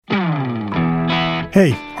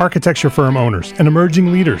Hey, architecture firm owners and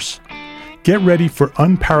emerging leaders. Get ready for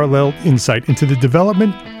unparalleled insight into the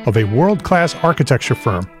development of a world-class architecture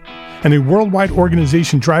firm and a worldwide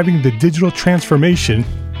organization driving the digital transformation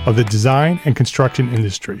of the design and construction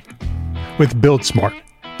industry. With Build Smart,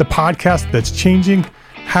 the podcast that's changing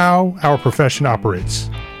how our profession operates.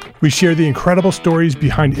 We share the incredible stories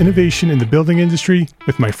behind innovation in the building industry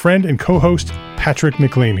with my friend and co-host, Patrick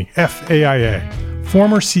McLaney, FAIA,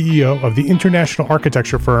 former CEO of the international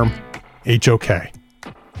architecture firm, HOK.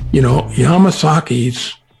 You know,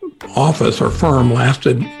 Yamasaki's office or firm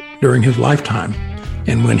lasted during his lifetime.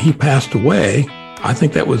 And when he passed away, I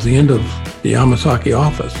think that was the end of the Yamasaki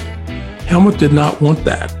office. Helmut did not want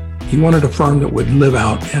that. He wanted a firm that would live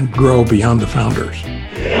out and grow beyond the founders.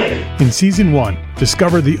 In Season 1,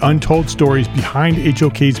 discover the untold stories behind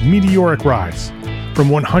HOK's meteoric rise, from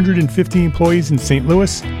 150 employees in St.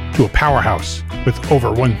 Louis to a powerhouse with over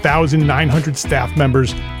 1,900 staff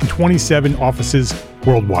members and 27 offices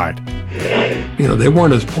worldwide. You know, they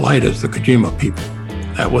weren't as polite as the Kojima people.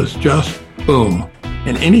 That was just boom.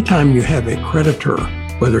 And anytime you have a creditor,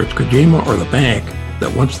 whether it's Kojima or the bank,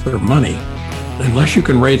 that wants their money, unless you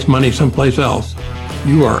can raise money someplace else,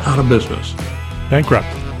 you are out of business. Bankrupt.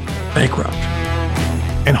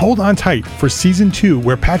 And hold on tight for Season 2,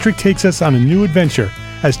 where Patrick takes us on a new adventure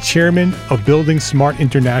as chairman of Building Smart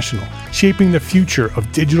International, shaping the future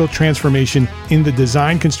of digital transformation in the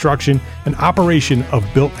design, construction, and operation of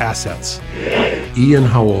built assets. Ian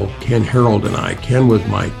Howell, Ken Harold, and I, Ken was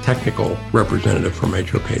my technical representative from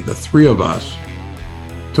HOK. The three of us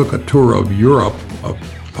took a tour of Europe of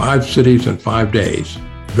 5 cities in 5 days.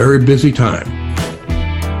 Very busy time.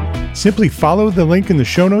 Simply follow the link in the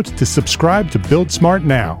show notes to subscribe to Build Smart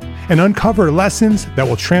now and uncover lessons that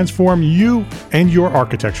will transform you and your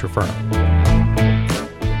architecture firm.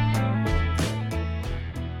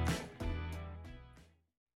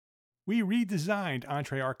 We redesigned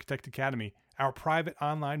Entre Architect Academy, our private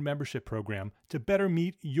online membership program, to better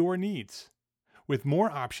meet your needs. With more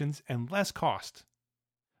options and less cost.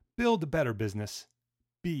 Build a better business.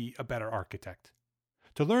 Be a better architect.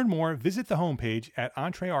 To learn more, visit the homepage at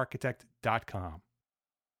entrearchitect.com.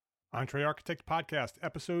 Entre Architect Podcast,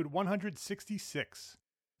 episode 166.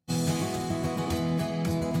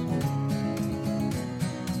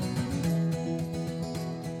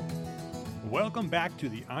 Welcome back to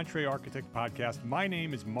the Entre Architect Podcast. My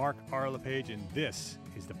name is Mark R. LePage, and this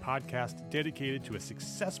is the podcast dedicated to a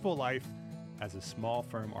successful life as a small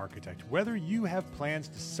firm architect. Whether you have plans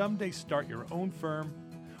to someday start your own firm,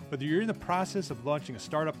 whether you're in the process of launching a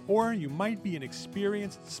startup, or you might be an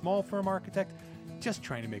experienced small firm architect just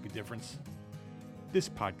trying to make a difference, this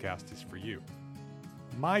podcast is for you.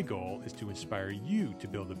 My goal is to inspire you to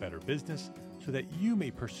build a better business so that you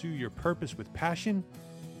may pursue your purpose with passion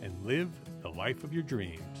and live the life of your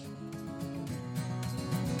dreams.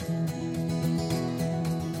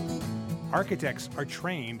 Architects are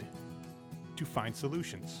trained to find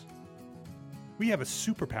solutions. We have a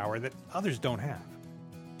superpower that others don't have.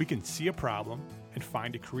 We can see a problem and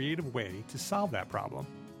find a creative way to solve that problem.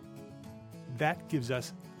 That gives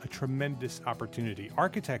us a tremendous opportunity.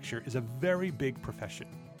 Architecture is a very big profession.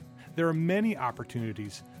 There are many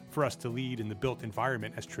opportunities for us to lead in the built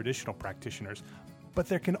environment as traditional practitioners, but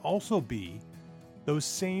there can also be those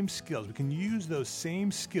same skills. We can use those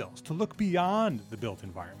same skills to look beyond the built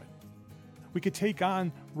environment. We could take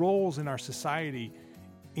on roles in our society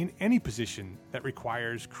in any position that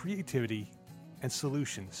requires creativity and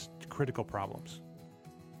solutions to critical problems.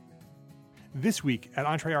 This week at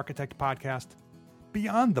Entre Architect Podcast,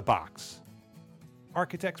 Beyond the Box.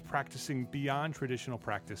 Architects practicing beyond traditional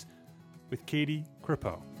practice with Katie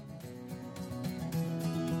Crepeau.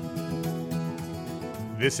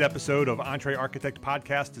 This episode of Entre Architect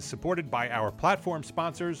Podcast is supported by our platform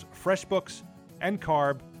sponsors, FreshBooks,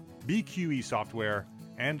 NCARB, BQE Software,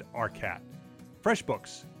 and ARCAT.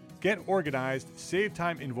 FreshBooks. Get organized, save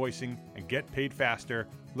time invoicing, and get paid faster.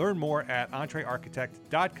 Learn more at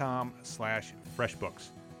entrearchitect.com/freshbooks.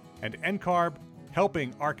 And NCARB,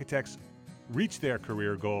 helping architects reach their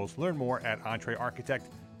career goals. Learn more at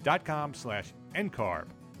entrearchitect.com/NCARB.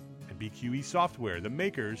 And BQE Software, the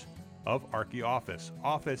makers of ArchiOffice,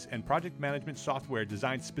 office and project management software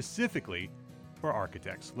designed specifically for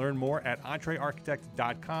architects. Learn more at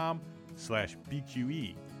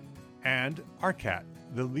entrearchitect.com/BQE. And ARCAT,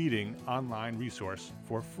 the leading online resource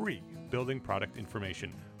for free building product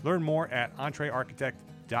information. Learn more at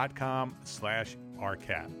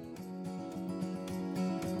entrearchitect.com/ARCAT.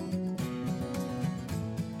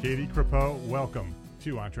 Katie Crepeau, welcome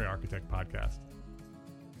to Entre Architect Podcast.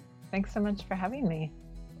 Thanks so much for having me.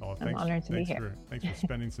 Oh, I'm honored to be here. Thanks for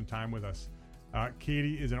spending some time with us.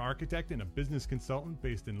 Katie is an architect and a business consultant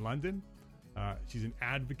based in London. She's an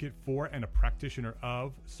advocate for and a practitioner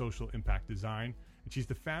of social impact design. And she's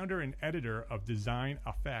the founder and editor of Design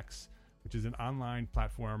Effects, which is an online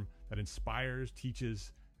platform that inspires,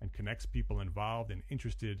 teaches, and connects people involved and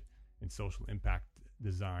interested in social impact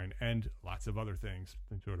design and lots of other things.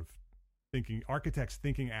 Sort of architects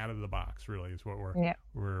thinking out of the box really is what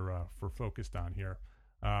we're focused on here.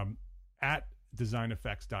 At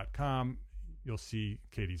designeffects.com, you'll see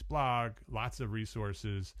Katie's blog, lots of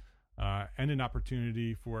resources, and an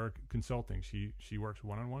opportunity for consulting. She works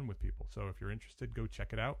one-on-one with people. So if you're interested, go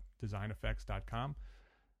check it out, designeffects.com.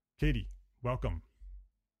 Katie, welcome.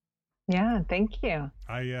 Yeah, thank you.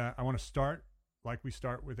 I want to start like we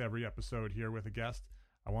start with every episode here with a guest.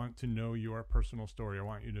 I want to know your personal story. I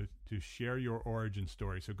want you to share your origin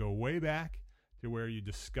story. So go way back to where you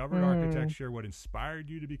discovered architecture, what inspired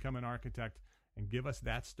you to become an architect, and give us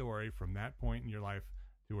that story from that point in your life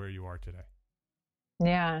to where you are today.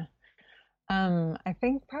 Yeah. I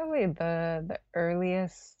think probably the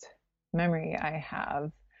earliest memory I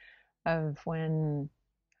have of when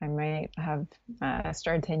I might have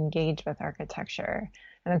started to engage with architecture,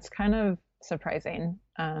 and it's kind of surprising,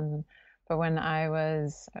 but when I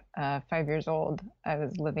was 5 years old, I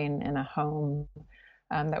was living in a home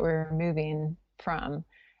that we were moving from,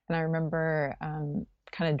 and I remember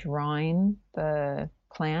kind of drawing the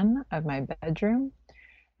plan of my bedroom.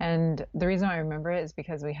 And the reason I remember it is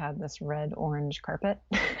because we had this red-orange carpet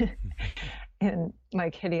and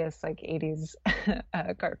like hideous like 80s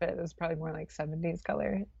carpet. It was probably more like 70s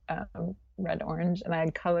color, red-orange. And I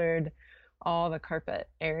had colored all the carpet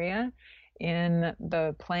area in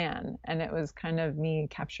the plan. And it was kind of me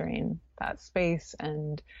capturing that space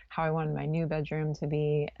and how I wanted my new bedroom to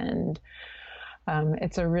be. And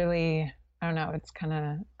it's a really... I don't know. It's kind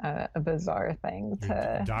of a bizarre thing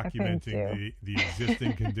to documenting the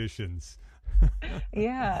existing conditions.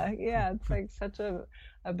 Yeah. It's like such a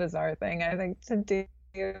bizarre thing, I think, to do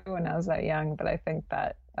when I was that young. But I think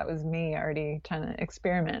that was me already trying to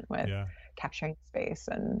experiment with capturing space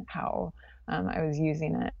and how I was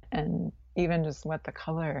using it, and even just what the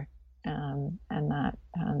color and that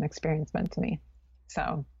experience meant to me.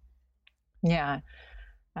 So, yeah.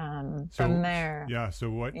 From there, so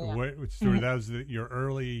what sort of that was your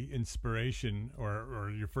early inspiration or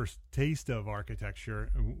your first taste of architecture?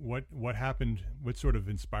 What happened? What sort of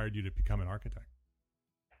inspired you to become an architect?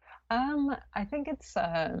 I think it's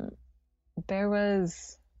there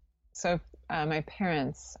was my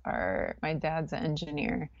parents my dad's an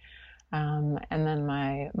engineer, and then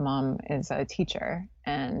my mom is a teacher,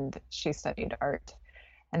 and she studied art.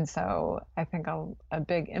 And so I think a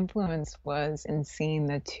big influence was in seeing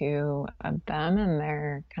the two of them and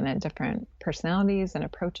their kind of different personalities and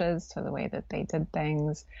approaches to the way that they did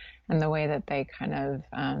things and the way that they kind of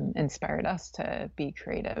inspired us to be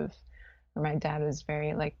creative. My dad was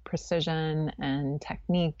very like precision and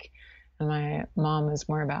technique, and my mom was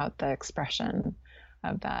more about the expression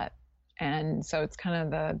of that. And so it's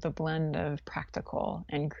kind of the blend of practical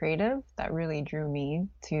and creative that really drew me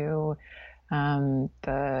to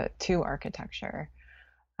architecture.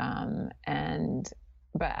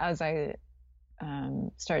 But as I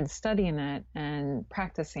started studying it and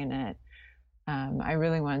practicing it, I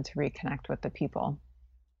really wanted to reconnect with the people.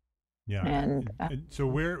 Yeah. And so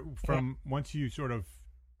once you sort of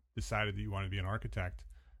decided that you wanted to be an architect,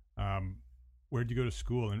 where did you go to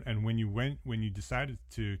school? And when you decided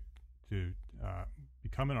to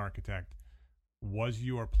become an architect, was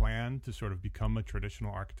your plan to sort of become a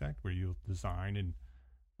traditional architect where you design and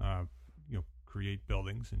create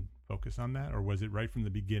buildings and focus on that, or was it right from the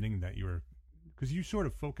beginning that you were, because you sort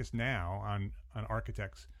of focus now on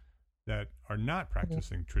architects that are not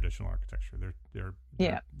practicing traditional architecture.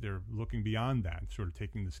 They're looking beyond that, sort of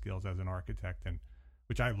taking the skills as an architect, and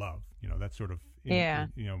which I love. That's sort of I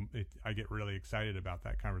get really excited about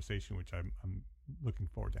that conversation, which I'm looking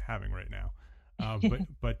forward to having right now.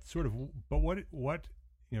 What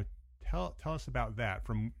tell us about that,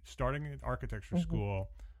 from starting at architecture school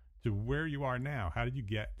to where you are now. How did you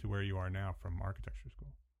get to where you are now from architecture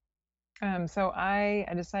school? So I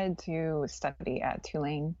decided to study at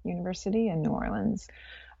Tulane University in New Orleans,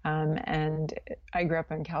 and I grew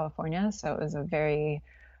up in California, so it was a very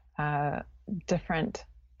different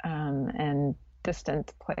and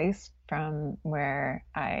distant place from where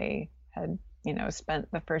I had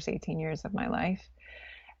spent the first 18 years of my life.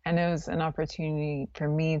 And it was an opportunity for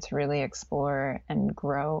me to really explore and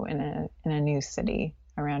grow in a new city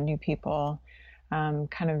around new people,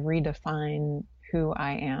 kind of redefine who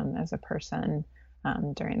I am as a person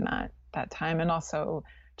during that time. And also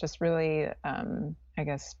just really,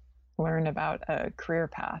 learn about a career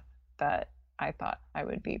path that I thought I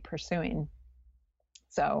would be pursuing.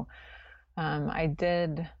 So I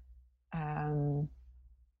did, I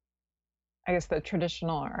guess the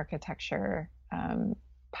traditional architecture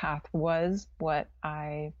path was what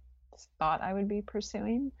I thought I would be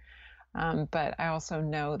pursuing. But I also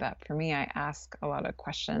know that for me, I ask a lot of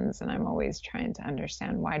questions and I'm always trying to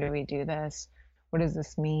understand, why do we do this? What does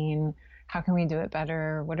this mean? How can we do it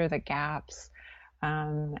better? What are the gaps?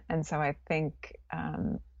 And so I think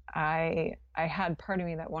I had part of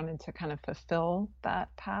me that wanted to kind of fulfill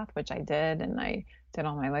that path, which I did. And I did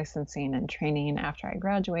all my licensing and training after I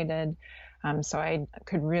graduated. So I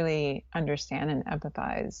could really understand and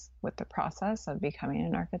empathize with the process of becoming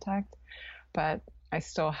an architect. But I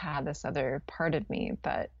still had this other part of me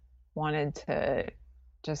that wanted to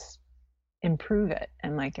just improve it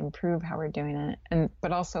and like improve how we're doing it, and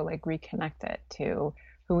but also like reconnect it to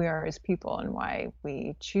who we are as people and why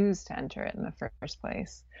we choose to enter it in the first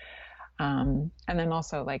place. And then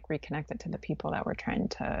also like reconnect it to the people that we're trying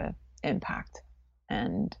to impact,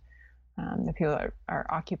 and the people that are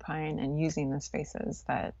occupying and using the spaces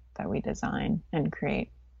that we design and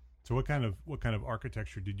create. So what kind of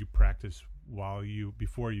architecture did you practice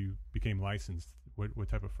before you became licensed? What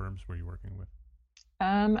type of firms were you working with?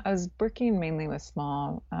 I was working mainly with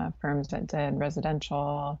small firms that did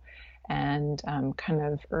residential and kind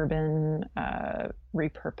of urban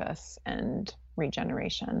repurpose and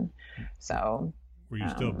regeneration. So were you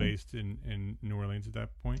still based in New Orleans at that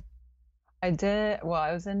point? I did. Well,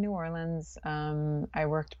 I was in New Orleans. I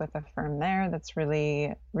worked with a firm there that's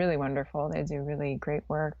really, really wonderful. They do really great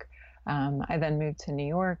work. I then moved to New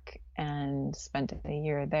York and spent a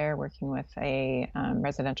year there working with a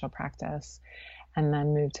residential practice, and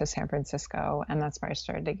then moved to San Francisco. And that's where I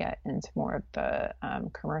started to get into more of the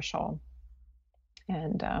commercial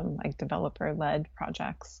and like developer-led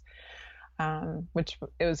projects, which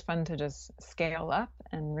it was fun to just scale up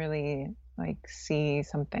and really like see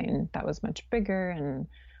something that was much bigger and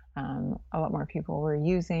a lot more people were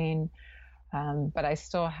using. But I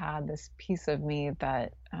still had this piece of me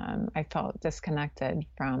that I felt disconnected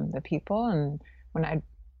from the people. And when I'd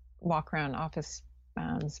walk around office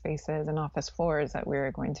spaces and office floors that we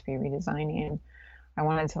were going to be redesigning, I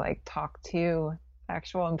wanted to like talk to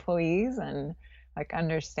actual employees and like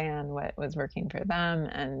understand what was working for them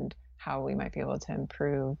and how we might be able to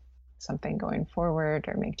improve something going forward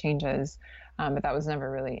or make changes. But that was never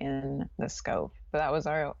really in the scope. But that was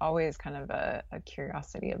always kind of a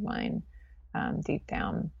curiosity of mine deep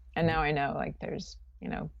down. And now I know like there's,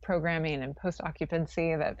 programming and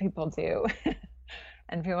post-occupancy that people do.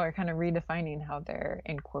 And people are kind of redefining how they're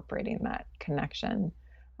incorporating that connection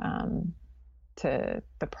to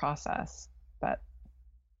the process. But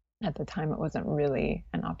at the time, it wasn't really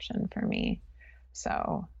an option for me.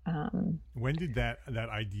 So when did that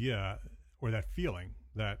idea or that feeling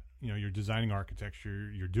that you're designing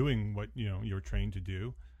architecture, you're doing what you're trained to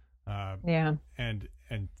do,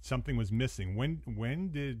 and something was missing?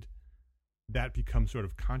 When did that become sort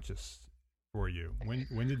of conscious for you?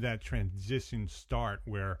 When did that transition start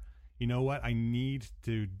where, I need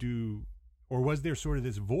to do, or was there sort of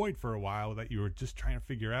this void for a while that you were just trying to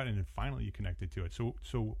figure out and then finally you connected to it?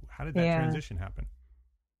 So how did that transition happen?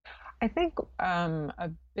 I think a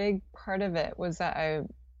big part of it was that I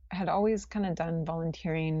had always kind of done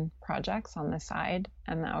volunteering projects on the side,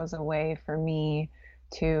 and that was a way for me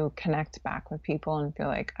to connect back with people and feel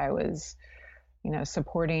like I was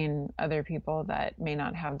supporting other people that may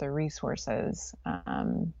not have the resources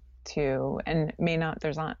to, and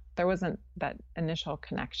there wasn't that initial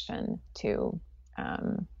connection to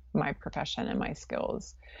my profession and my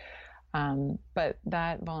skills. But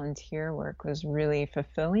that volunteer work was really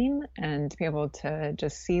fulfilling, and to be able to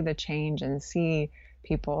just see the change and see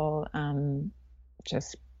people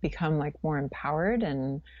just become like more empowered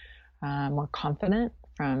and more confident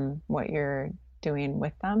from what you're doing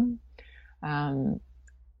with them.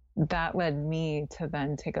 That led me to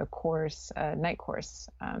then take a night course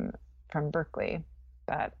from Berkeley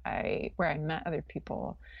where I met other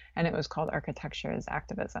people, and it was called Architecture as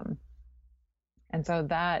Activism. And so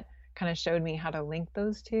that kind of showed me how to link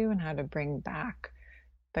those two and how to bring back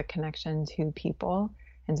the connection to people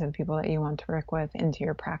and to the people that you want to work with into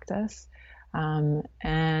your practice.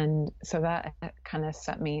 And so that kind of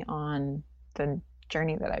set me on the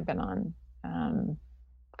journey that I've been on,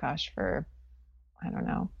 for, I don't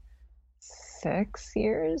know, 7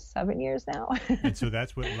 years now. And so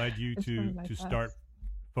that's what led you to start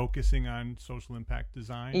focusing on social impact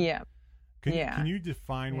design? Yeah. Can you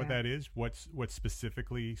define what that is? What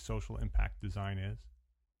specifically social impact design is?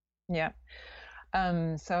 Yeah.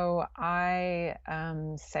 So I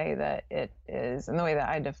say that it is, and the way that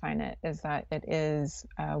I define it is that it is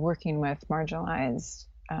working with marginalized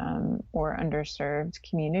or underserved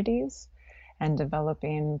communities and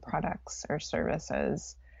developing products or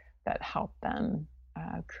services that help them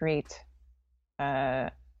create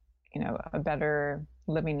a better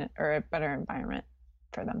living or a better environment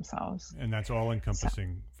for themselves. And that's all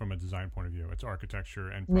encompassing from a design point of view. It's architecture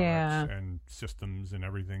and products and systems and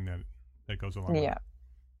everything that goes along with it.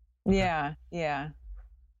 Okay. Yeah.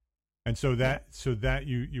 And so that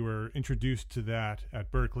you were introduced to that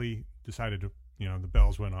at Berkeley, decided to, the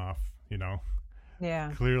bells went off,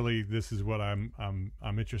 Yeah. Clearly this is what I'm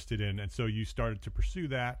interested in. And so you started to pursue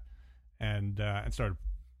that and started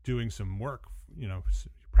doing some work,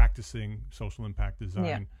 practicing social impact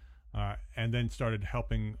design. And then started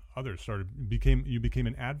helping others. You became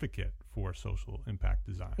an advocate for social impact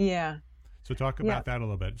design. Yeah. So talk about that a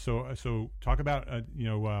little bit. So talk about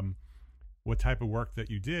what type of work that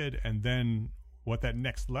you did, and then what that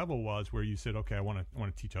next level was, where you said, okay, I want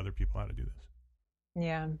to teach other people how to do this.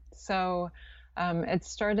 Yeah. So it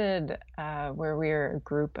started where we were a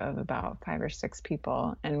group of about 5 or 6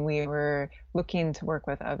 people, and we were looking to work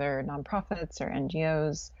with other nonprofits or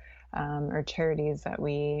NGOs or charities that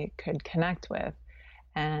we could connect with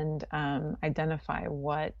and identify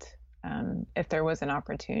what, if there was an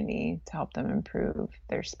opportunity to help them improve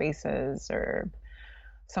their spaces or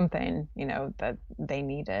something, that they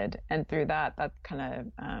needed. And through that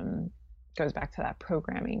kind of goes back to that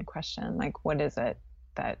programming question, like what is it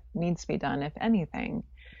that needs to be done, if anything?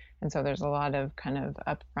 And so there's a lot of kind of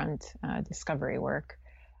upfront discovery work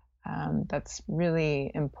that's really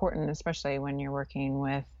important, especially when you're working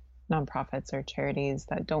with nonprofits or charities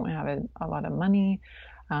that don't have a lot of money,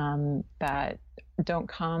 that don't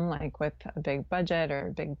come like with a big budget or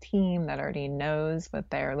a big team that already knows what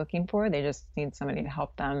they're looking for. They just need somebody to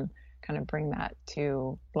help them kind of bring that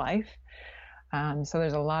to life. So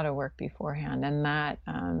there's a lot of work beforehand, and that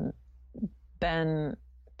then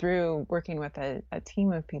through working with a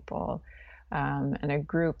team of people and a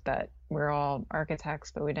group that we're all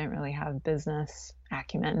architects, but we didn't really have business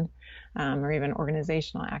acumen or even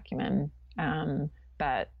organizational acumen,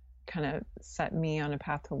 that kind of set me on a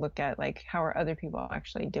path to look at like, how are other people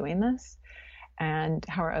actually doing this? And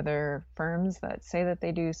how are other firms that say that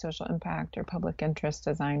they do social impact or public interest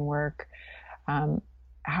design work, how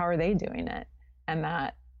are they doing it? And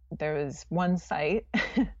that there was one site,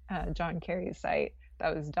 John Kerry's site,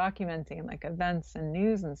 that was documenting like events and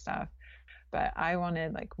news and stuff. But I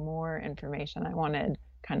wanted like more information. I wanted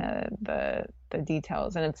kind of the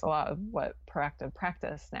details, and it's a lot of what Proactive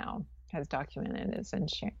Practice now has documented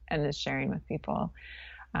and is sharing with people.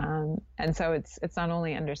 And so it's not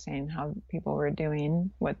only understanding how people were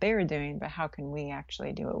doing what they were doing, but how can we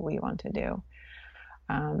actually do what we want to do?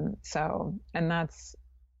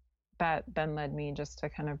 That then led me just to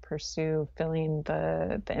kind of pursue filling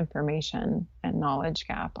the information and knowledge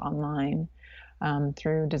gap online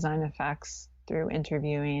through Design Effects, through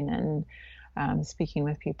interviewing and speaking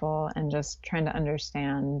with people, and just trying to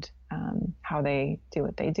understand how they do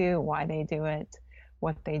what they do, why they do it,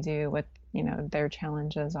 what they do, what their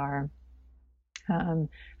challenges are, and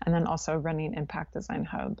then also running Impact Design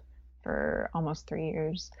Hub for almost 3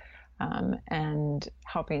 years, and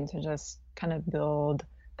helping to just kind of build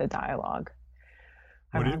the dialogue.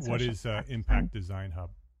 What is Impact Design Hub?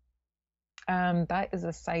 That is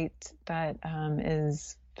a site that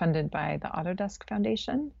is funded by the Autodesk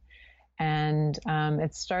Foundation, and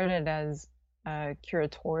it started as a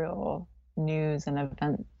curatorial news and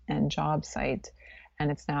event and job site, and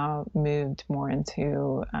it's now moved more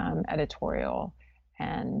into editorial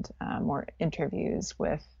and more interviews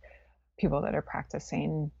with people that are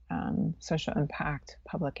practicing social impact,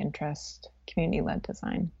 public interest, community-led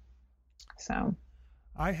design. So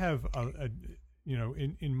I have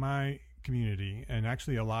in my community, and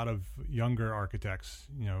actually a lot of younger architects,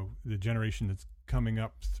 the generation that's coming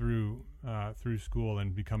up through school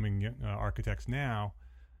and becoming architects now,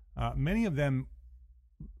 many of them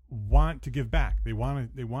want to give back.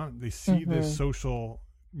 They see this social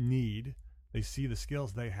need, they see the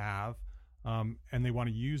skills they have, and they want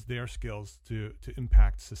to use their skills to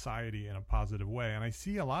impact society in a positive way. And I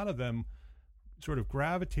see a lot of them sort of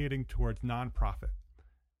gravitating towards nonprofit.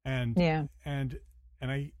 And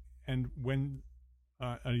when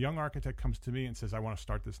a young architect comes to me and says, I want to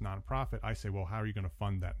start this nonprofit, I say, well, how are you going to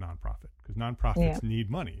fund that nonprofit? Because nonprofits need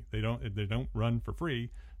money. They don't run for free.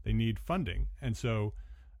 They need funding. And so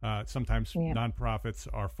sometimes nonprofits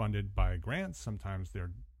are funded by grants. Sometimes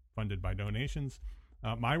they're funded by donations.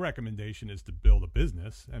 My recommendation is to build a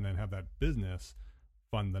business and then have that business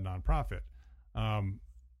fund the nonprofit.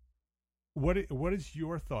 What is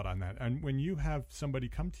your thought on that? And when you have somebody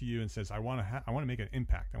come to you and says, I want to make an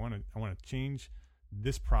impact. I want to change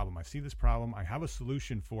this problem. I see this problem. I have a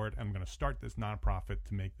solution for it. I'm going to start this nonprofit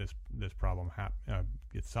to make this problem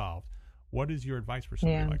get solved. What is your advice for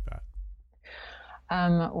somebody like that?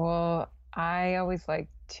 Well, I always like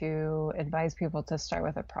to advise people to start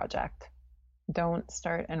with a project. Don't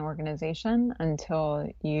start an organization until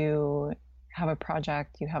you have a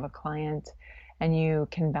project, you have a client, and you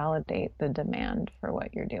can validate the demand for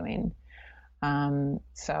what you're doing.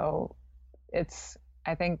 So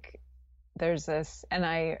I think there's this, and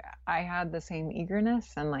I had the same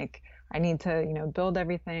eagerness and like, I need to, build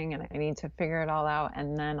everything and I need to figure it all out.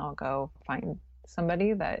 And then I'll go find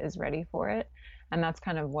somebody that is ready for it. And that's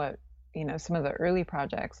kind of what, some of the early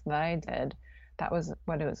projects that I did, that was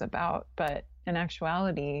what it was about. But in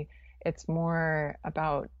actuality, it's more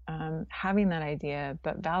about having that idea,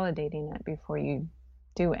 but validating it before you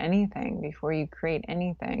do anything, before you create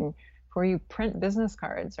anything, before you print business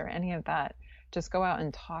cards or any of that. Just go out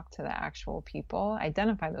and talk to the actual people,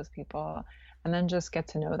 identify those people, and then just get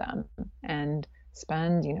to know them and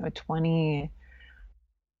spend, 20,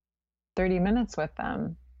 30 minutes with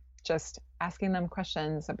them, just asking them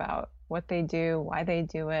questions about what they do, why they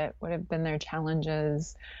do it, what have been their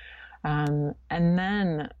challenges. And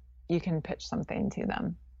then you can pitch something to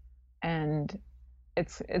them. And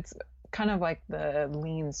it's kind of like the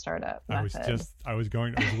lean startup method. I was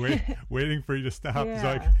waiting for you to stop. Yeah.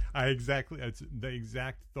 So it's the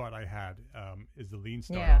exact thought I had, is the lean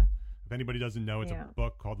startup. Yeah. If anybody doesn't know, it's a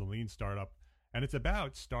book called The Lean Startup, and it's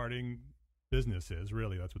about starting businesses.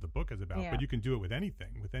 Really, that's what the book is about. Yeah. But you can do it with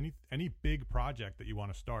anything, with any big project that you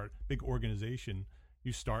want to start, big organization.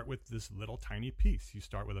 You start with this little tiny piece. You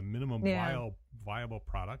start with a minimum viable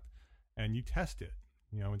product, and you test it.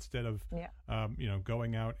 Instead of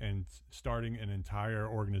going out and starting an entire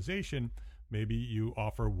organization, maybe you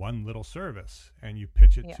offer one little service and you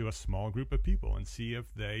pitch it to a small group of people and see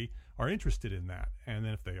if they are interested in that. And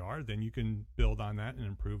then if they are, then you can build on that and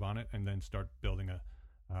improve on it, and then start building a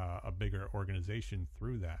bigger organization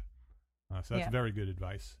through that. So that's very good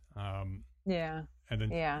advice. And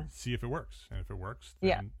then see if it works. And if it works,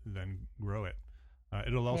 then grow it.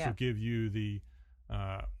 It'll also give you the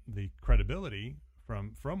credibility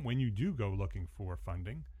from when you do go looking for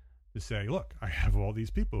funding, to say, look, I have all these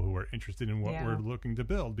people who are interested in what we're looking to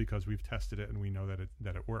build because we've tested it and we know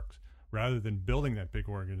that it works, rather than building that big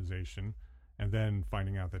organization and then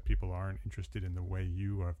finding out that people aren't interested in the way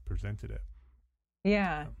you have presented it.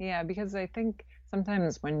 Yeah, because I think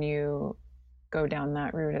sometimes when you go down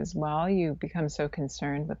that route as well, you become so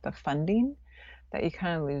concerned with the funding that you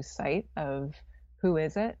kind of lose sight of who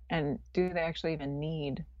is it and do they actually even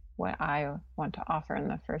need what I want to offer in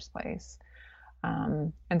the first place.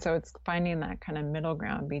 And so it's finding that kind of middle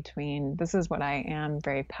ground between, this is what I am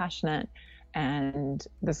very passionate and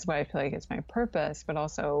this is what I feel like is my purpose, but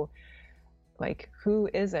also like, who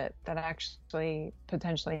is it that actually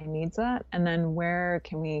potentially needs that? And then where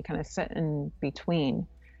can we kind of sit in between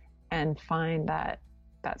and find that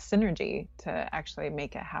synergy to actually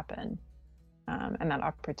make it happen, and that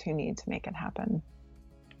opportunity to make it happen.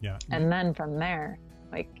 Yeah. And then from there,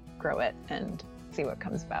 like, grow it and see what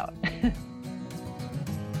comes about.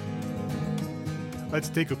 Let's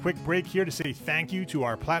take a quick break here to say thank you to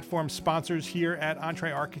our platform sponsors here at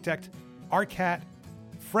EntreArchitect: ARCAT,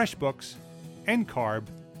 FreshBooks, NCARB,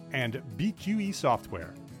 and BQE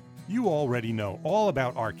Software. You already know all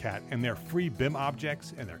about ARCAT and their free BIM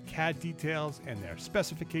objects and their CAD details and their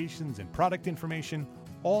specifications and product information,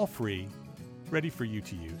 all free, ready for you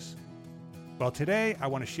to use. Well, today I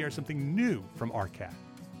want to share something new from ARCAT.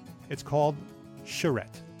 It's called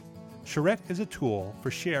Charrette. Charrette is a tool for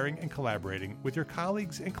sharing and collaborating with your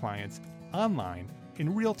colleagues and clients online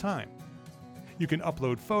in real time. You can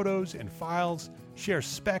upload photos and files, share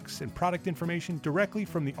specs and product information directly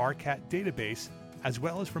from the ARCAT database, as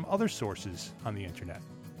well as from other sources on the internet.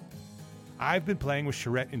 I've been playing with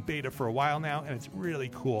Charrette in beta for a while now, and it's really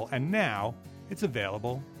cool, and now it's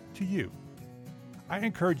available to you. I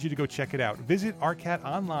encourage you to go check it out. Visit ARCAT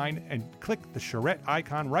online and click the Charrette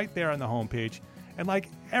icon right there on the homepage. And like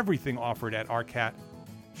everything offered at ARCAT,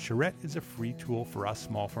 Charrette is a free tool for us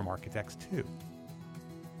small firm architects too.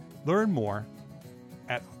 Learn more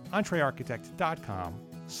at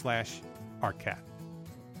entrearchitect.com/ARCAT.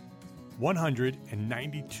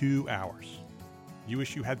 192 hours. You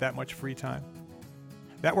wish you had that much free time?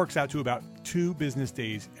 That works out to about 2 business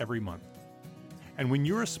days every month. And when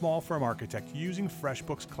you're a small firm architect using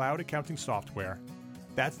FreshBooks cloud accounting software,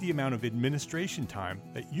 that's the amount of administration time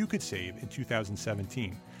that you could save in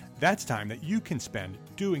 2017. That's time that you can spend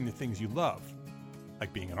doing the things you love,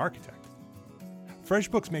 like being an architect.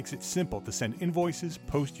 FreshBooks makes it simple to send invoices,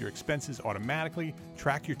 post your expenses automatically,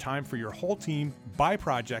 track your time for your whole team by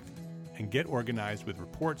project, and get organized with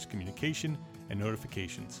reports, communication, and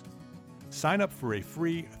notifications. Sign up for a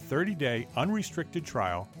free 30-day unrestricted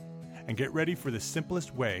trial and get ready for the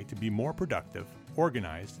simplest way to be more productive,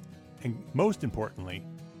 organized, and most importantly,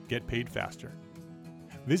 get paid faster.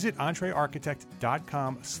 Visit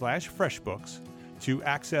entrearchitect.com/freshbooks to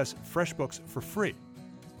access FreshBooks for free.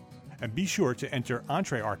 And be sure to enter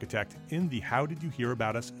EntreArchitect in the How Did You Hear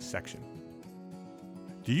About Us section.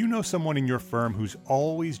 Do you know someone in your firm who's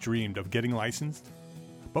always dreamed of getting licensed,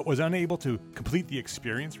 but was unable to complete the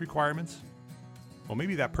experience requirements? Well,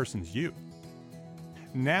 maybe that person's you.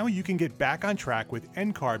 Now you can get back on track with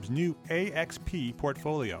NCARB's new AXP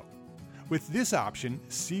portfolio. With this option,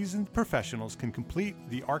 seasoned professionals can complete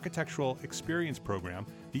the Architectural Experience Program,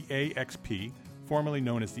 the AXP, formerly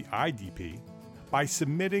known as the IDP, by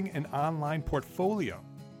submitting an online portfolio.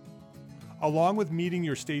 Along with meeting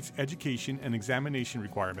your state's education and examination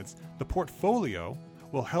requirements, the portfolio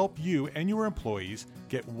will help you and your employees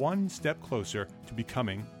get one step closer to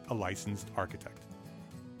becoming a licensed architect.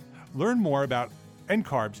 Learn more about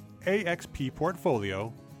NCARB's AXP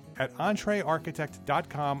portfolio at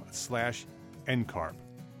entrearchitect.com/NCARB.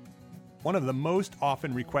 One of the most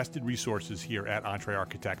often requested resources here at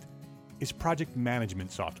EntreArchitect is project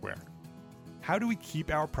management software. How do we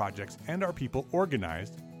keep our projects and our people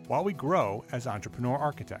organized while we grow as entrepreneur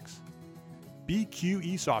architects?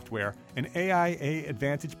 BQE Software, an AIA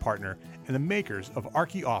Advantage partner and the makers of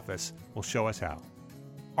ArchiOffice, will show us how.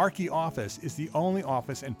 ArchiOffice is the only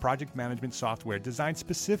office and project management software designed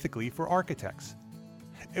specifically for architects.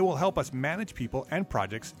 It will help us manage people and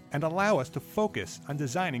projects and allow us to focus on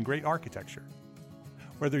designing great architecture.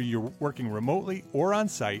 Whether you're working remotely or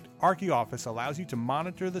on-site, ArchiOffice allows you to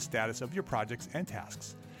monitor the status of your projects and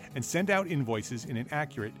tasks and send out invoices in an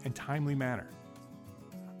accurate and timely manner.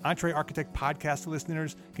 EntreArchitect podcast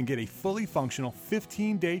listeners can get a fully functional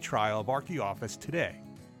 15-day trial of ArchiOffice today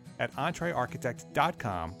at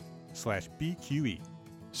entrearchitect.com/BQE.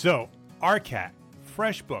 So, ARCAT,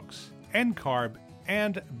 FreshBooks, NCARB,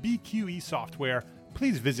 and BQE Software,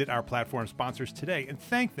 please visit our platform sponsors today and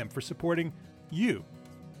thank them for supporting you,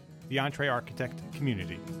 the EntreArchitect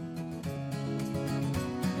community.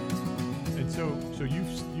 And so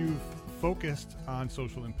you've focused on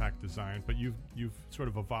social impact design, but you've sort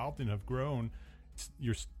of evolved and have grown.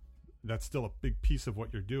 That's still a big piece of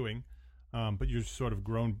what you're doing, but you've sort of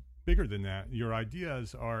grown bigger than that. Your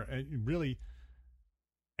ideas are really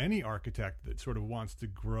any architect that sort of wants to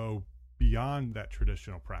grow beyond that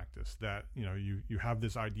traditional practice, that you have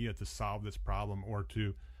this idea to solve this problem or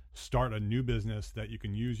to start a new business that you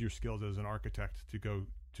can use your skills as an architect to go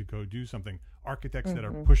do something. Architects that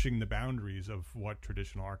are pushing the boundaries of what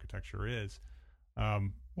traditional architecture is.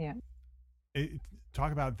 Talk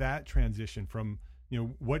about that transition from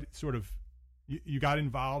what sort of you got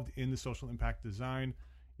involved in the social impact design.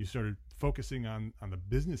 You started focusing on the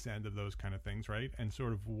business end of those kind of things, right? And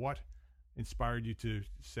sort of what inspired you to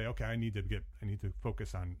say, okay, I need to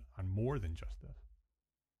focus on more than just this.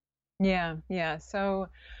 Yeah. So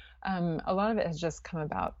a lot of it has just come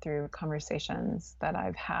about through conversations that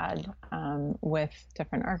I've had with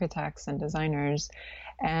different architects and designers,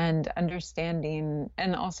 and understanding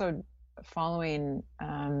and also following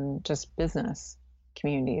just business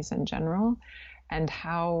communities in general, and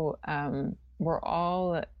how we're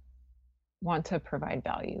all want to provide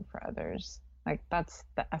value for others. Like that's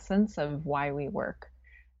the essence of why we work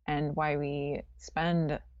and why we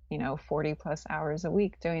spend 40 plus hours a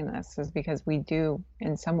week doing this, is because we do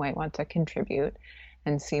in some way want to contribute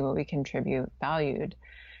and see what we contribute valued.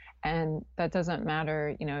 And that doesn't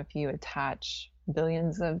matter, if you attach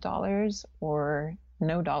billions of dollars or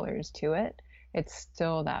no dollars to it, it's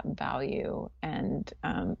still that value, and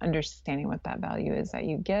understanding what that value is that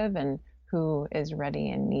you give and who is ready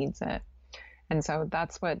and needs it. And so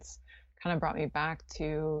that's what's kind of brought me back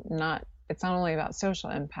to it's not only about social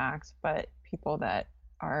impact, but people that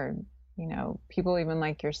are, people even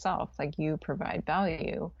like yourself, like you provide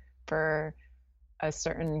value for a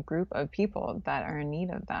certain group of people that are in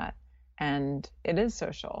need of that. And it is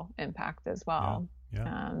social impact as well.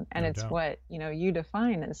 Yeah, and it's what, you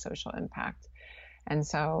define as social impact. And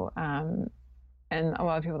so, and a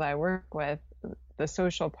lot of people that I work with, the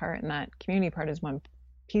social part and that community part is one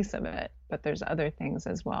piece of it, but there's other things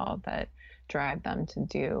as well that drive them to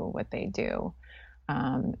do what they do.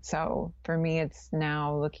 So for me, it's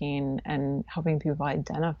now looking and helping people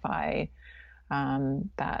identify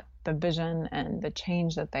that the vision and the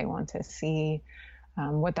change that they want to see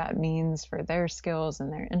what that means for their skills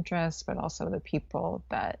and their interests, but also the people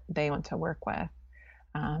that they want to work with.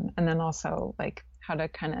 And then also like how to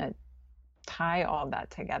kind of tie all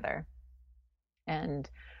that together. And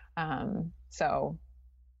so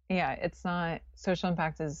yeah, it's not, social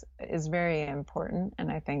impact is very important,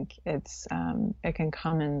 and I think it can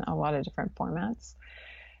come in a lot of different formats,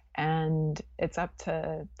 and it's up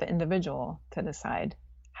to the individual to decide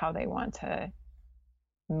how they want to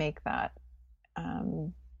make that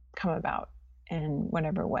come about in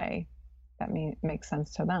whatever way that makes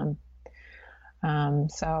sense to them.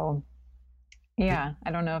 So yeah,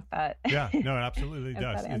 I don't know if that. Yeah, no, it absolutely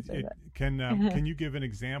does. Can you give an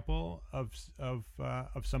example of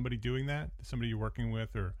somebody doing that? Somebody you're working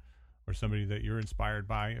with, or somebody that you're inspired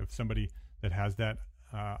by, of somebody that has that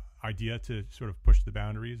idea to sort of push the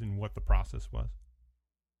boundaries, and what the process was?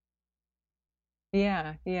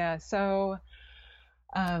 Yeah. So,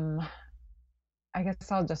 I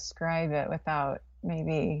guess I'll describe it without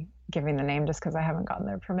maybe giving the name, just because I haven't gotten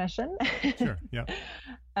their permission. Sure. Yeah.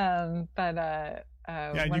 But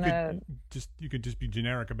yeah, you could just be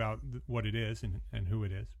generic about what it is and who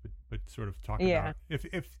it is, but sort of talk about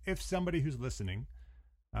if somebody who's listening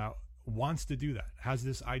wants to do that, has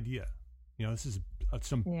this idea, this is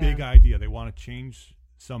some big idea, they want to change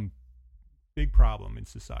some big problem in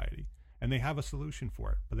society, and they have a solution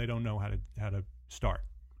for it, but they don't know how to start.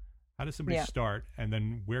 How does somebody start, and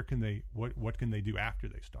then what can they do after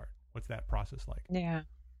they start? What's that process like?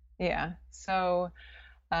 Yeah. So,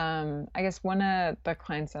 I guess one of the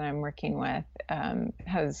clients that I'm working with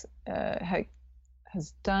has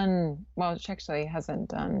done, well, she actually hasn't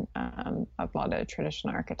done a lot of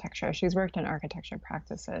traditional architecture. She's worked in architecture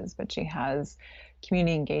practices, but she has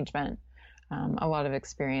community engagement, a lot of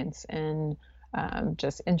experience in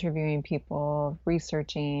just interviewing people,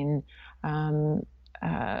 researching,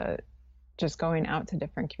 just going out to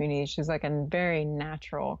different communities. She's like a very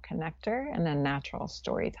natural connector and a natural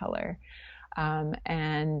storyteller.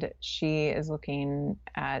 And she is looking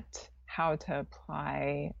at how to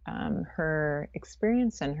apply her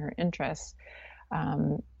experience and her interests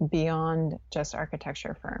beyond just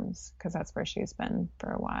architecture firms, because that's where she's been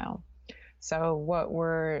for a while. So what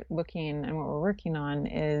we're looking and what we're working on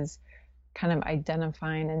is kind of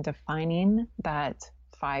identifying and defining that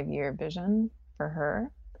 5-year vision for her,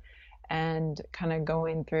 and kind of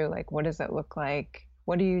going through, like, what does it look like?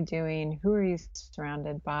 What are you doing? Who are you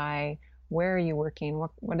surrounded by? Where are you working?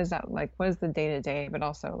 What is that like? What is the day-to-day? But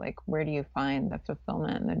also, like, where do you find the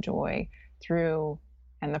fulfillment and the joy through,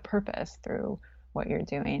 and the purpose through what you're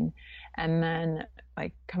doing? And then,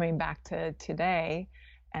 like, coming back to today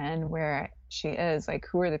and where she is, like,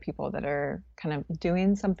 who are the people that are kind of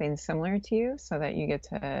doing something similar to you, so that you get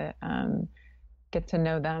to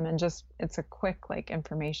know them, and just, it's a quick, like,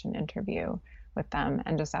 information interview with them,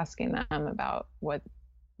 and just asking them about what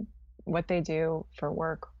they do for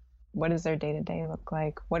work. What does their day-to-day look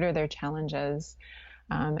like? What are their challenges?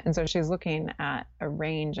 And so she's looking at a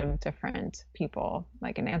range of different people,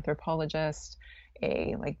 like an anthropologist,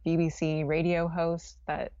 a like BBC radio host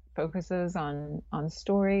that focuses on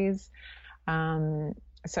stories.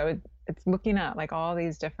 So it's looking at like all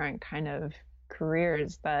these different kind of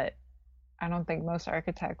careers that I don't think most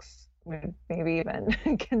architects would maybe even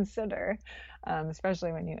consider,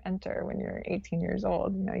 especially when you're 18 years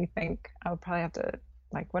old. You think, I would probably have to,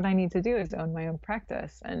 like, what I need to do is own my own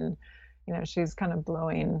practice. And, she's kind of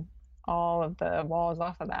blowing all of the walls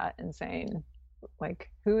off of that and saying, like,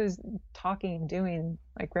 who is talking, doing,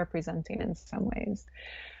 like, representing in some ways.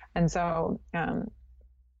 And so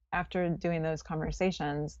after doing those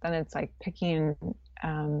conversations, then it's like picking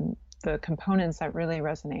the components that really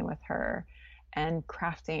resonate with her, and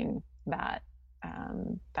crafting that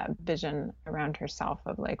vision around herself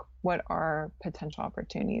of, like, what are potential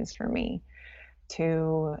opportunities for me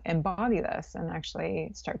to embody this and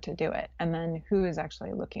actually start to do it, and then who is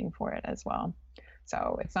actually looking for it as well.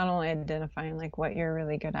 So it's not only identifying, like, what you're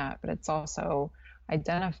really good at, but it's also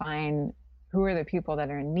identifying who are the people that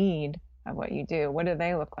are in need of what you do. What do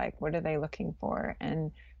they look like? What are they looking for?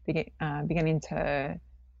 And beginning to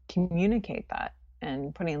communicate that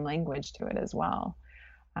and putting language to it as well,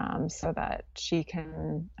 so that she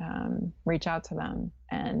can reach out to them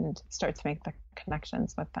and start to make the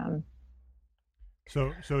connections with them.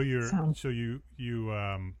 So you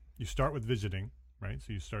start with visiting, right?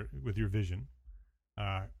 So you start with your vision.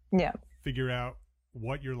 Figure out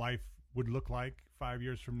what your life would look like 5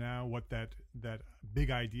 years from now, what that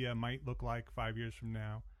big idea might look like 5 years from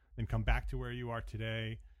now, then come back to where you are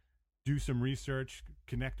today, do some research,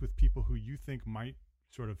 connect with people who you think might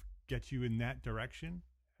sort of get you in that direction,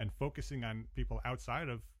 and focusing on people outside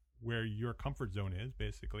of where your comfort zone is,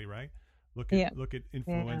 basically, right? Look at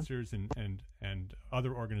influencers and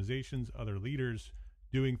other organizations, other leaders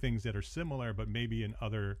doing things that are similar, but maybe in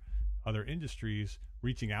other industries,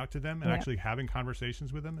 reaching out to them and actually having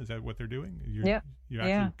conversations with them. Is that what they're doing? You're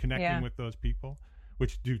actually connecting with those people,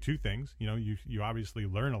 which do two things. You obviously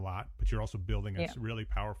learn a lot, but you're also building a really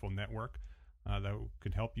powerful network that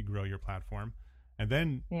could help you grow your platform. And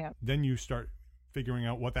then you start figuring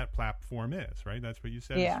out what that platform is, right? That's what you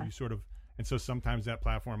said. Yeah. So you sort of, and so sometimes that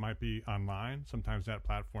platform might be online. Sometimes that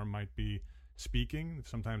platform might be speaking.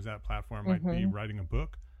 Sometimes that platform might be writing a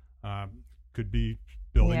book. Could be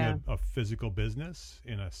building a physical business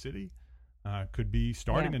in a city. Could be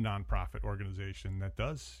starting a nonprofit organization that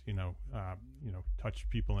does, touch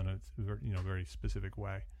people in a very specific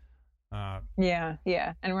way. And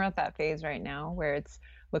we're at that phase right now where it's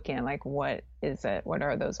looking at like, what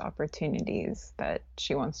are those opportunities that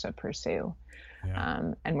she wants to pursue,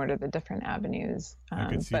 and what are the different avenues. I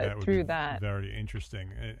could see that would be very interesting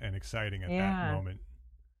and exciting at that moment.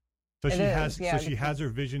 So she has her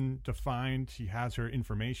vision defined. She has her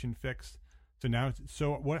information fixed.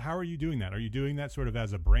 So how are you doing that? Are you doing that sort of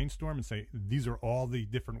as a brainstorm and say, these are all the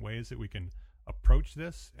different ways that we can approach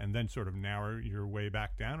this, and then sort of narrow your way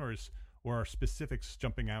back down, or are specifics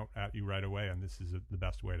jumping out at you right away, and this is the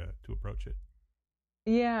best way to approach it?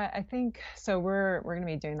 Yeah, I think so. We're going to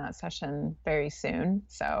be doing that session very soon.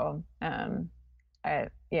 So,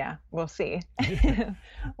 we'll see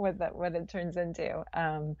what it turns into.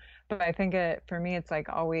 But I think for me, it's like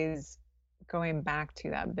always going back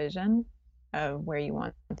to that vision of where you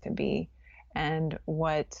want to be, and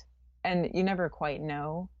you never quite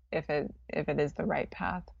know if it is the right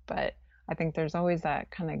path, but I think there's always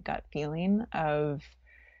that kind of gut feeling of,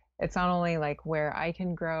 it's not only like where I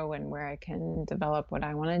can grow and where I can develop what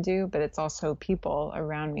I want to do, but it's also people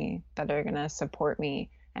around me that are going to support me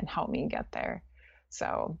and help me get there.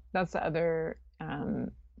 So that's the other,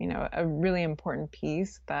 a really important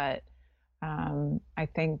piece that I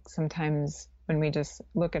think sometimes when we just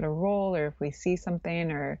look at a role, or if we see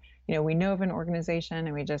something, or, we know of an organization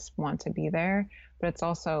and we just want to be there, but it's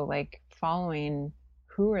also like following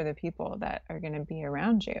who are the people that are going to be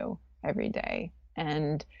around you every day.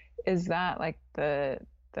 And is that like the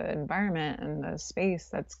environment and the space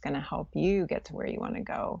that's going to help you get to where you want to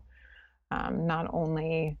go? Not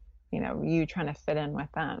only, you trying to fit in with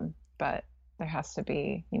them, but there has to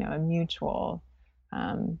be, a mutual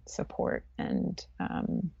support and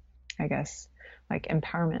I guess like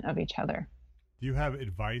empowerment of each other. Do you have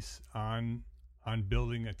advice on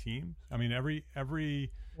building a team? I mean,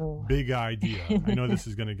 every big idea, I know this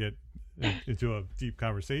is going to get into a deep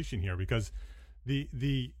conversation here, because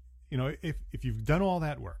if you've done all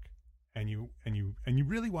that work and you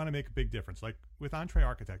really want to make a big difference, like with Entre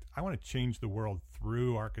Architect, I want to change the world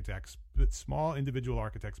through architects, small individual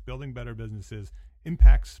architects building better businesses,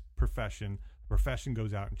 impacts profession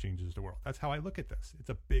goes out and changes the world. That's how I look at this. It's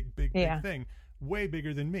a big thing, way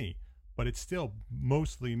bigger than me, but it's still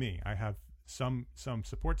mostly me. I have some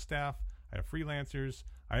support staff, I have freelancers,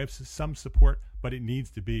 I have some support, but it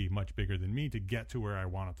needs to be much bigger than me to get to where I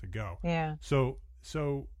want it to go. Yeah. So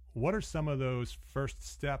what are some of those first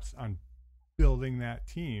steps on building that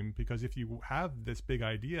team? Because if you have this big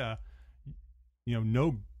idea,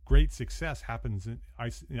 no great success happens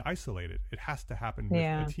isolated. It has to happen with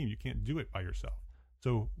a team. You can't do it by yourself.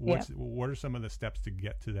 So what are some of the steps to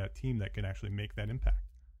get to that team that can actually make that impact?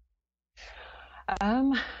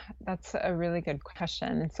 That's a really good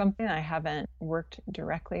question. It's something I haven't worked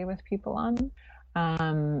directly with people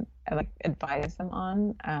on, like advise them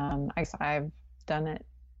on. I've done it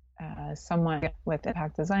somewhat with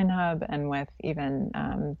Impact Design Hub, and with even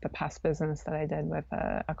the past business that I did with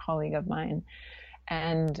a colleague of mine.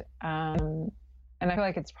 And I feel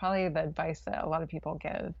like it's probably the advice that a lot of people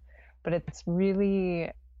give, but it's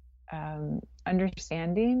really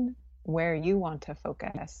understanding where you want to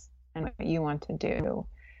focus and what you want to do,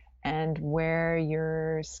 and where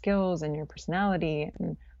your skills and your personality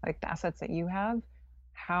and like the assets that you have,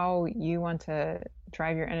 how you want to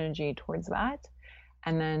drive your energy towards that,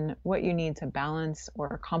 and then what you need to balance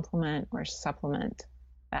or complement or supplement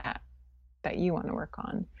that you want to work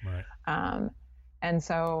on. Right. And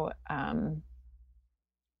so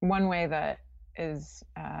one way that is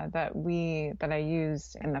that I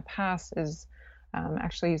used in the past is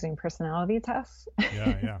actually using personality tests.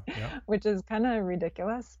 Yeah. Which is kind of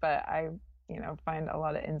ridiculous, but I find a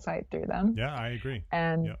lot of insight through them. Yeah, I agree.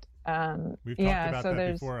 And we've talked about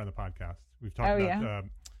that before on the podcast. We've talked about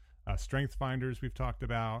strength finders. We've talked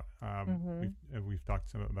about we've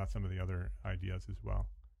talked about some of the other ideas as well.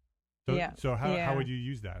 So how would you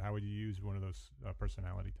use that? How would you use one of those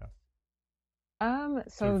personality tests?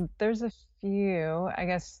 So there's a few. I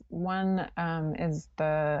guess one is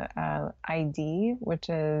the ID, which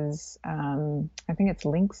is I think it's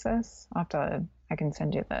Linksys. I can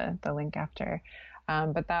send you the link after.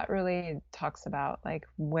 But that really talks about like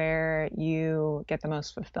where you get the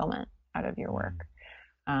most fulfillment out of your work.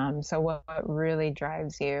 So what really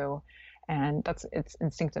drives you, and it's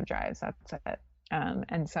instinctive drives. That's it.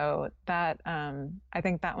 And so that I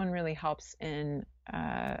think that one really helps in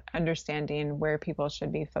understanding where people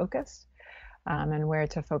should be focused and where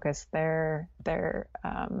to focus their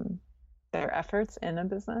efforts in a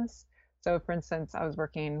business. So, for instance, I was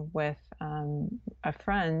working with a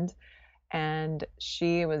friend, and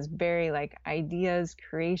she was very like ideas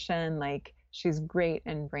creation, like she's great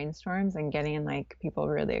in brainstorms and getting like people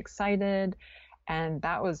really excited. And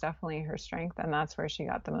that was definitely her strength. And that's where she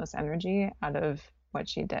got the most energy out of what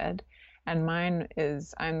she did. And mine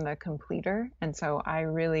is I'm the completer. And so I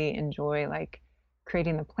really enjoy like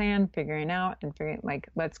creating the plan, figuring out and figuring like,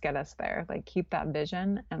 let's get us there, like keep that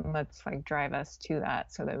vision and let's like drive us to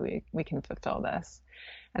that so that we can fulfill this.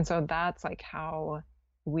 And so that's like how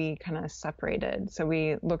we kind of separated. So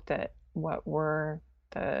we looked at what were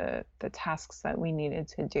the tasks that we needed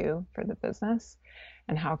to do for the business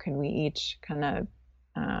and how can we each kind of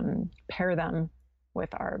pair them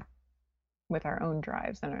with our own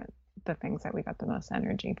drives and the things that we got the most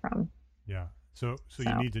energy from. Yeah. So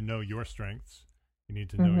you need to know your strengths, you need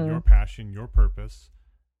to know your passion, your purpose,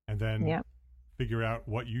 and then figure out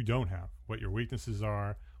what you don't have, what your weaknesses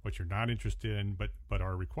are, what you're not interested in, but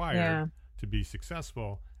are required to be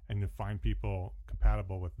successful, and to find people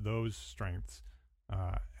compatible with those strengths,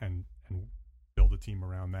 and build a team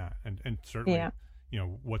around that. And certainly, I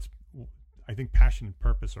think passion and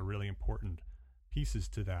purpose are really important pieces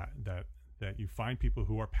to that you find people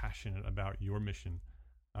who are passionate about your mission,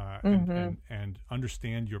 and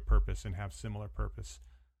understand your purpose and have similar purpose.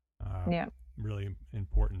 Really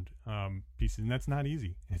important pieces, and that's not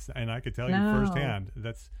easy. And I could tell you firsthand,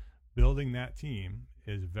 that's building that team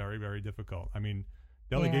is very, very difficult. I mean,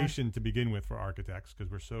 delegation to begin with for architects, because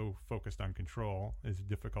we're so focused on control, is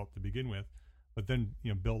difficult to begin with. But then,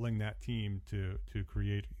 building that team to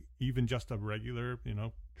create even just a regular,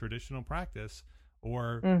 traditional practice,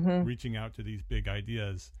 or reaching out to these big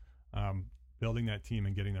ideas, building that team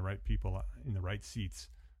and getting the right people in the right seats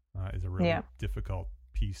is a really difficult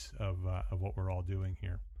piece of what we're all doing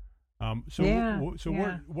here.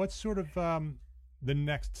 What's sort of the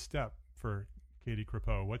next step for Katie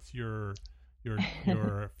Crepeau? What's your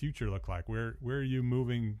future look like? Where are you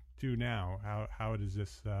moving to now? How does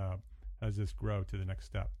this grow to the next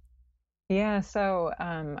step? So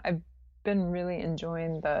I've been really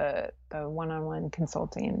enjoying the one-on-one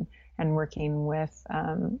consulting and working with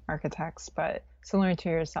architects, but similar to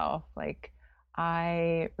yourself, like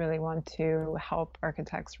I really want to help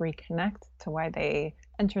architects reconnect to why they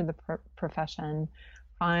entered the profession,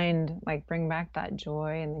 bring back that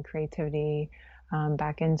joy and the creativity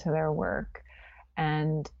back into their work,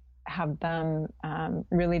 and have them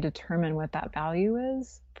really determine what that value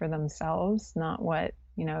is for themselves, not what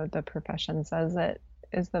the profession says it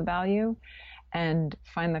is the value, and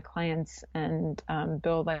find the clients and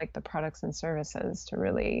build like the products and services to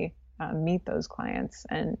really meet those clients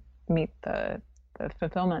and meet the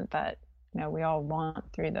fulfillment that we all want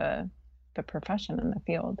through the profession in the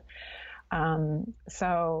field.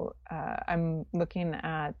 So I'm looking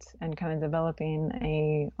at and kind of developing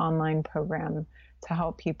a online program to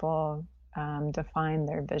help people define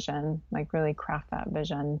their vision, like really craft that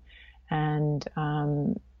vision, and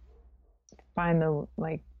find the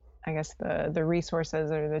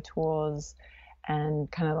resources or the tools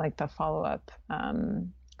and kind of like the follow-up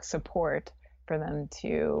support for them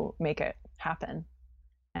to make it happen,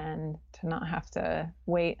 and to not have to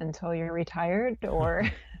wait until you're retired or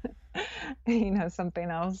something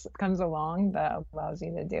else comes along that allows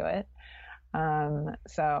you to do it. That's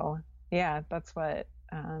what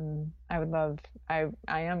I would love. I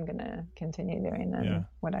am going to continue doing, and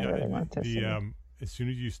what I really want to see. As soon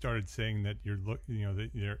as you started saying that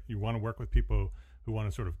you want to work with people who want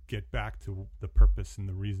to sort of get back to the purpose and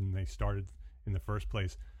the reason they started in the first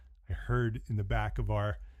place, I heard in the back of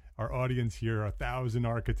our audience here 1,000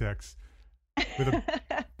 architects with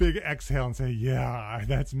a big exhale and say, "Yeah,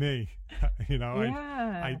 that's me."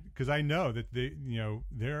 Because I know that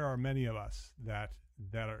there are many of us that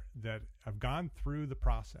have gone through the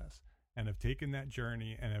process and have taken that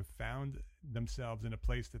journey and have found themselves in a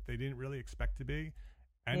place that they didn't really expect to be,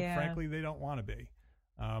 and frankly they don't want to be.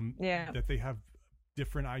 That they have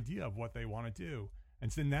different idea of what they want to do,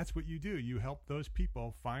 And then that's what you do. You help those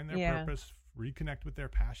people find their purpose, reconnect with their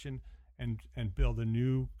passion, and build a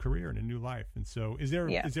new career and a new life. And so is there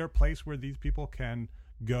a place where these people can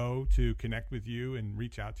go to connect with you and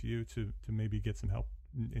reach out to you to maybe get some help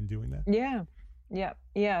in doing that?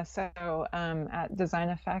 Yeah. So at Design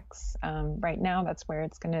Effects, right now, that's where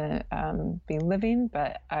it's going to be living,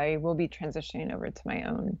 but I will be transitioning over to my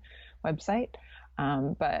own website.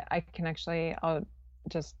 But I can I'll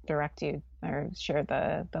just direct you or share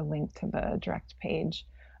the link to the direct page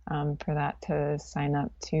for that to sign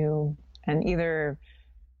up to, and either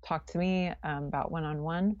talk to me about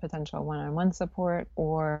potential one-on-one support,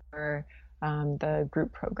 or the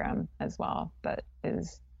group program as well that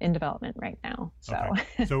is in development right now. So,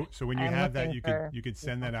 okay. So when you have that, you could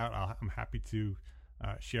send that out. I'm happy to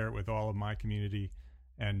share it with all of my community,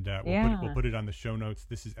 and we'll put it on the show notes.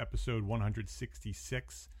 This is episode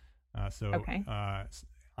 166.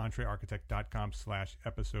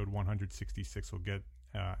 entrearchitect.com/episode 166 will get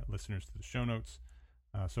listeners to the show notes.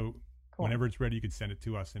 So cool. Whenever it's ready, you can send it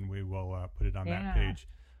to us, and we will put it on that page.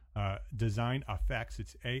 Design Effects,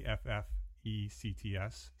 it's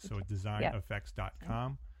AFFECTS, so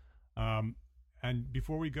designeffects.com. And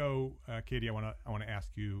before we go, Katie, I want to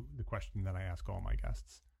ask you the question that I ask all my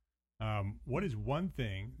guests. What is one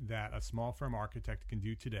thing that a small firm architect can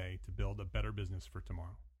do today to build a better business for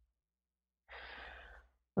tomorrow?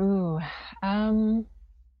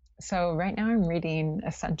 So right now I'm reading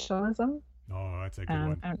Essentialism. Oh, that's a good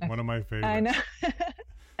one. One of my favorites. I know.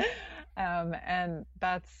 And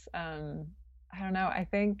that's, I don't know, I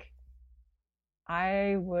think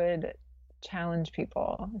I would challenge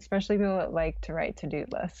people, especially people that like to write to-do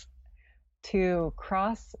lists, to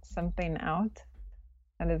cross something out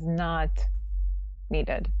that is not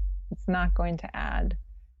needed. It's not going to add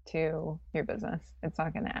to your business. It's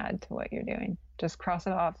not going to add to what you're doing. Just cross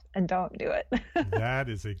it off and don't do it. That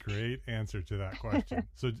is a great answer to that question.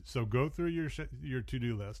 So go through your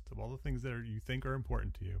to-do list of all the things that you think are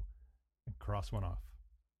important to you and cross one off.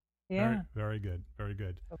 Yeah. Very good. Very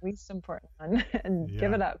good. The least important one, and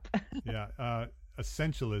give it up. Yeah.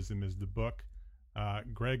 Essentialism is the book.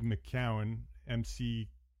 Greg McKeown, McKeown.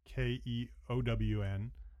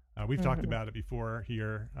 We've talked about it before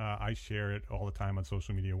here. I share it all the time on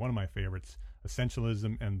social media. One of my favorites,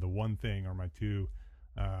 Essentialism and The One Thing, are my two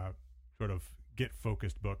sort of get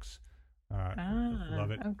focused books.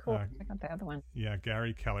 Love it. Oh, cool. Check out the other one. Yeah,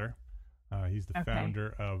 Gary Keller. He's the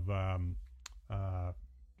founder of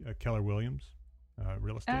Keller Williams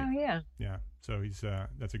Real Estate. Oh, yeah. Yeah. So he's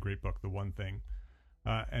that's a great book, The One Thing.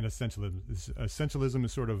 And essentialism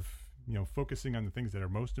is sort of, focusing on the things that are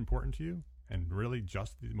most important to you, and really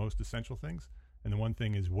just the most essential things. And the one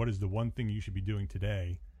thing is, what is the one thing you should be doing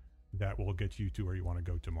today that will get you to where you want to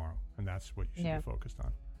go tomorrow? And that's what you should be focused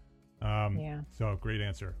on. So great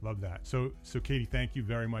answer. Love that. So Katie, thank you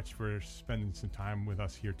very much for spending some time with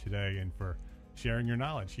us here today and for sharing your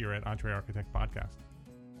knowledge here at EntreArchitect Podcast.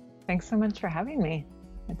 Thanks so much for having me.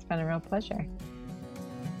 It's been a real pleasure.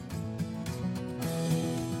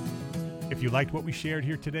 If you liked what we shared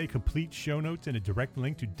here today, complete show notes and a direct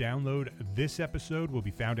link to download this episode will be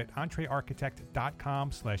found at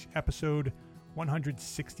entrearchitect.com/episode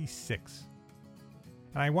 166.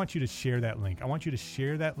 And I want you to share that link. I want you to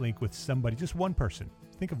share that link with somebody, just one person.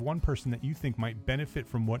 Think of one person that you think might benefit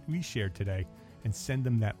from what we shared today, and send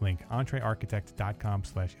them that link,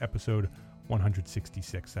 entrearchitect.com/episode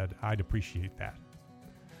 166. I'd appreciate that.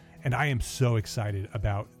 And I am so excited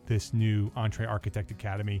about this new EntreArchitect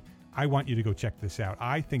Academy. I want you to go check this out.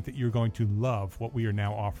 I think that you're going to love what we are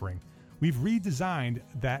now offering. We've redesigned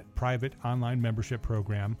that private online membership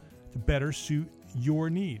program to better suit your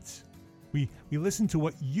needs. We listen to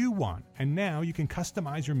what you want, and now you can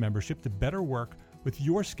customize your membership to better work with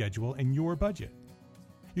your schedule and your budget.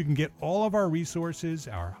 You can get all of our resources,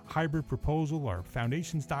 our hybrid proposal, our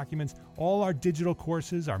foundations documents, all our digital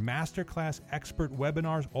courses, our masterclass expert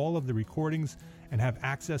webinars, all of the recordings, and have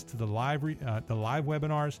access to the live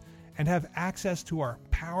webinars, and have access to our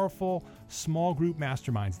powerful small group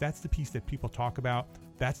masterminds. That's the piece that people talk about.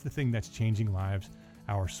 That's the thing that's changing lives,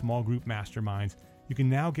 our small group masterminds. You can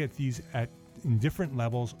now get these in different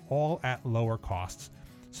levels, all at lower costs.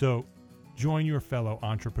 So join your fellow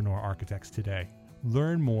entrepreneur architects today.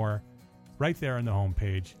 Learn more right there on the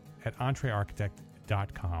homepage at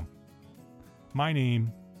entrearchitect.com. My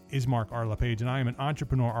name is Mark R. LePage, and I am an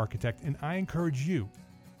entrepreneur architect, and I encourage you,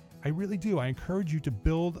 I really do, I encourage you to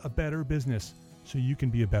build a better business so you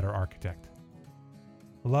can be a better architect.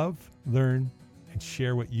 Love, learn, and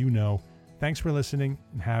share what you know. Thanks for listening,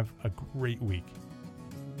 and have a great week.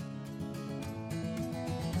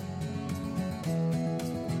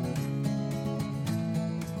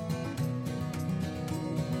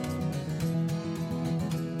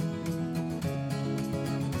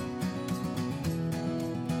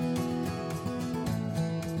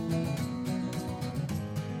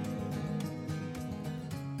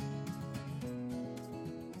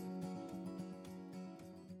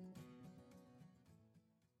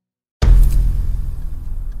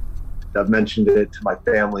 I've mentioned it to my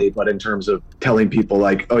family, but in terms of telling people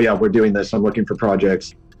like, oh yeah, we're doing this, I'm looking for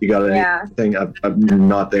projects, you got anything? I'm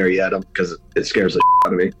not there yet because it scares the shit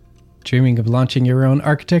out of me. Dreaming of launching your own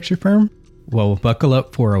architecture firm? Well, buckle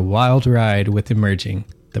up for a wild ride with Emerging,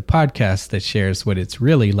 the podcast that shares what it's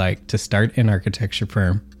really like to start an architecture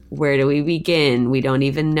firm. Where do we begin? We don't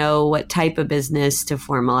even know what type of business to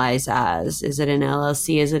formalize as. Is it an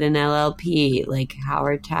LLC? Is it an LLP? Like, how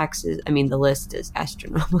are taxes? I mean, the list is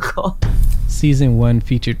astronomical. Season 1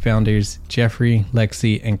 featured founders Jeffrey,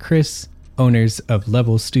 Lexi, and Chris, owners of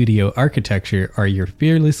Level Studio Architecture, are your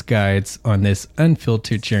fearless guides on this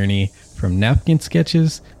unfiltered journey from napkin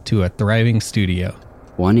sketches to a thriving studio.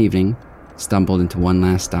 One evening, stumbled into one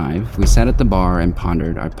last dive, we sat at the bar and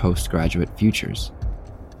pondered our postgraduate futures.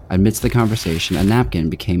 Amidst the conversation, a napkin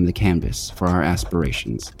became the canvas for our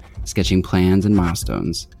aspirations, sketching plans and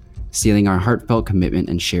milestones, sealing our heartfelt commitment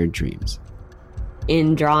and shared dreams.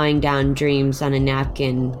 In drawing down dreams on a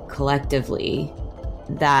napkin collectively,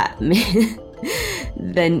 that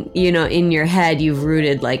then, in your head, you've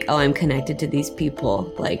rooted like, oh, I'm connected to these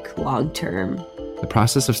people, like long term. The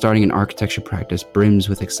process of starting an architecture practice brims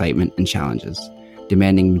with excitement and challenges,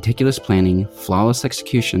 demanding meticulous planning, flawless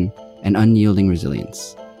execution, and unyielding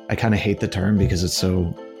resilience. I kind of hate the term because it's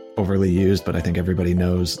so overly used, but I think everybody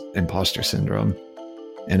knows imposter syndrome.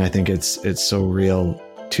 And I think it's so real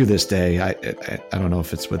to this day. I don't know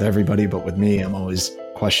if it's with everybody, but with me, I'm always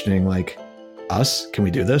questioning like, us? Can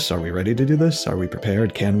we do this? Are we ready to do this? Are we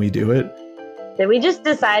prepared? Can we do it? Did we just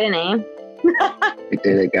decide a name? We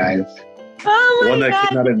did it, guys. Oh my God. One that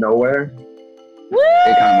came out of nowhere? Woo!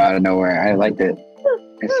 It came out of nowhere. I liked it.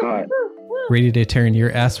 I saw it. Ready to turn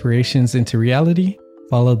your aspirations into reality?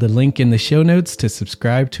 Follow the link in the show notes to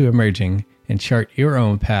subscribe to Emerging and chart your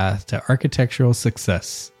own path to architectural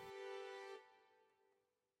success.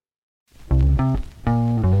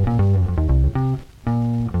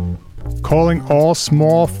 Calling all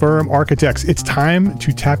small firm architects. It's time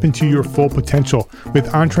to tap into your full potential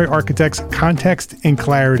with Entre Architects Context and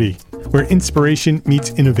Clarity, where inspiration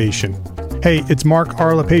meets innovation. Hey, it's Mark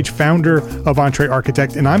R. LePage, founder of Entre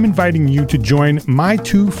Architect, and I'm inviting you to join my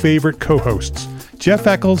two favorite co-hosts, Jeff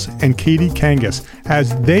Eccles and Katie Kangas,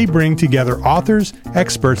 as they bring together authors,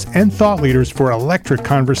 experts, and thought leaders for electric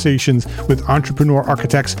conversations with entrepreneur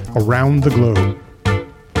architects around the globe.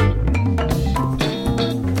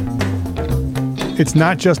 It's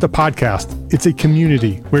not just a podcast, it's a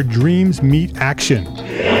community where dreams meet action.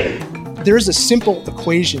 There's a simple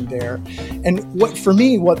equation there. And what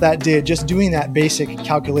that did, just doing that basic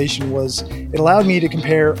calculation, was it allowed me to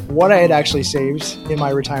compare what I had actually saved in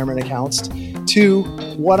my retirement accounts to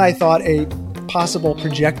what I thought a possible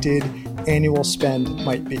projected annual spend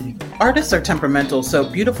might be. Artists are temperamental, so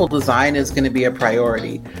beautiful design is going to be a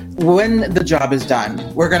priority. When the job is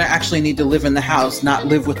done, we're going to actually need to live in the house, not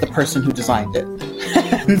live with the person who designed it.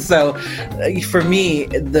 And so for me,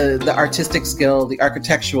 the artistic skill, the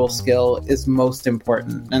architectural skill is most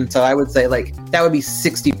important. And so I would say that would be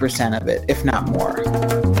 60% of it, if not more.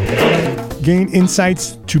 Gain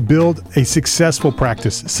insights to build a successful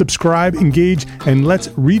practice. Subscribe, engage, and let's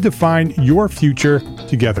redefine your future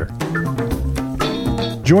together.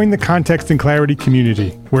 Join the Context and Clarity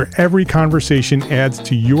community, where every conversation adds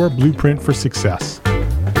to your blueprint for success.